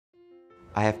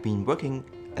I have been working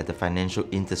at the financial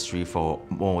industry for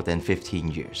more than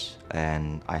 15 years,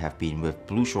 and I have been with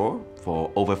BlueShore for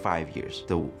over 5 years.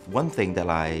 The one thing that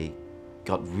I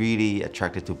got really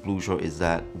attracted to BlueShore is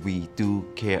that we do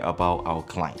care about our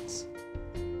clients.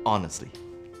 Honestly,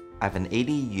 I have an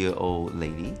 80-year-old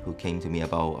lady who came to me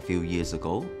about a few years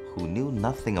ago who knew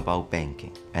nothing about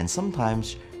banking. And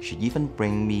sometimes she'd even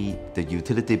bring me the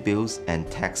utility bills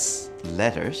and tax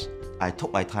letters. I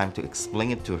took my time to explain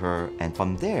it to her, and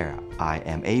from there, I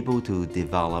am able to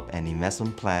develop an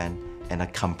investment plan and a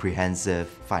comprehensive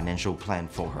financial plan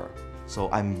for her. So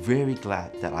I'm very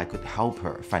glad that I could help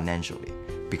her financially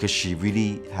because she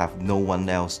really have no one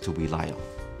else to rely on.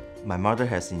 My mother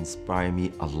has inspired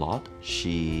me a lot.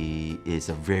 She is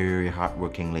a very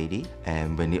hardworking lady,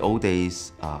 and when the old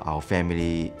days, our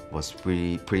family was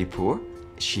pretty poor,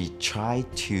 she tried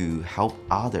to help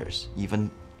others,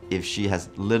 even if she has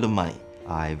little money.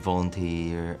 I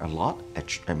volunteer a lot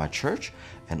at my church,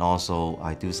 and also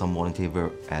I do some volunteer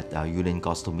work at Union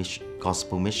Gospel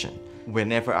Mission.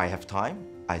 Whenever I have time,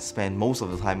 I spend most of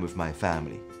the time with my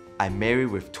family. I'm married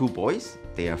with 2 boys.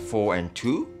 They are 4 and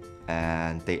 2.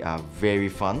 And they are very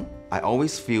fun. I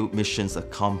always feel missions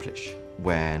accomplished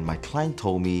when my client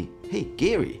told me, "Hey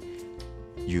Gary,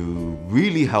 you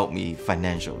really helped me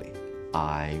financially.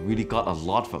 I really got a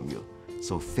lot from you.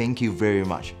 So thank you very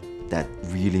much. That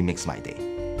really makes my day."